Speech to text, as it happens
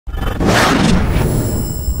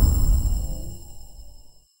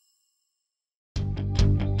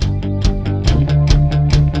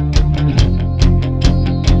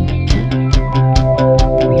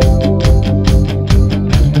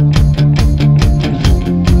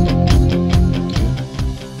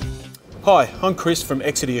Hi, I'm Chris from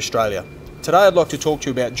EXEDY Australia. Today I'd like to talk to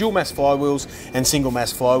you about dual mass flywheels and single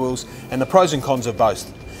mass flywheels and the pros and cons of both.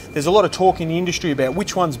 There's a lot of talk in the industry about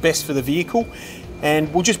which one's best for the vehicle,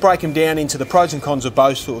 and we'll just break them down into the pros and cons of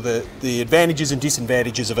both, or the advantages and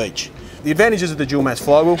disadvantages of each. The advantages of the dual mass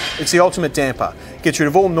flywheel: it's the ultimate damper. It gets rid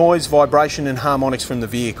of all noise, vibration and harmonics from the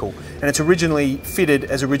vehicle, and it's originally fitted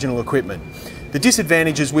as original equipment. The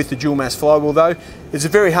disadvantages with the dual mass flywheel though is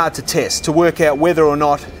it's very hard to test, to work out whether or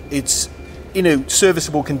not it's in a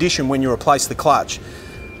serviceable condition when you replace the clutch.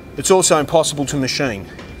 It's also impossible to machine,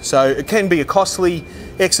 so it can be a costly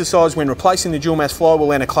exercise when replacing the dual mass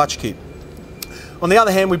flywheel and a clutch kit. On the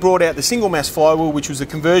other hand, we brought out the single mass flywheel, which was a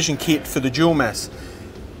conversion kit for the dual mass.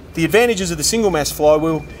 The advantages of the single mass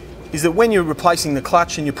flywheel is that when you're replacing the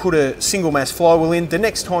clutch and you put a single mass flywheel in, the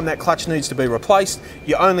next time that clutch needs to be replaced,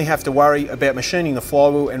 you only have to worry about machining the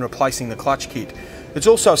flywheel and replacing the clutch kit. It's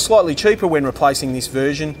also slightly cheaper when replacing this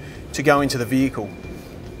version to go into the vehicle.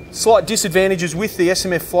 Slight disadvantages with the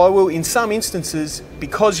SMF flywheel: in some instances,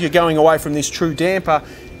 because you're going away from this true damper,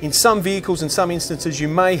 in some vehicles, in some instances, you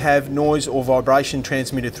may have noise or vibration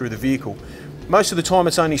transmitted through the vehicle. Most of the time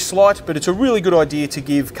it's only slight, but it's a really good idea to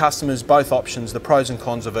give customers both options, the pros and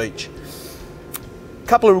cons of each. A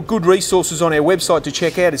couple of good resources on our website to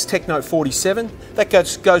check out is TechNote 47. That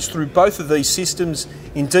goes through both of these systems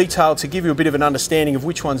in detail to give you a bit of an understanding of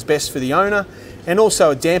which one's best for the owner, and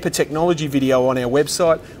also a damper technology video on our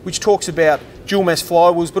website which talks about dual mass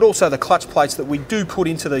flywheels, but also the clutch plates that we do put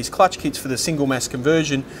into these clutch kits for the single mass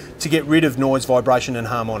conversion to get rid of noise, vibration and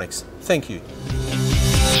harmonics. Thank you.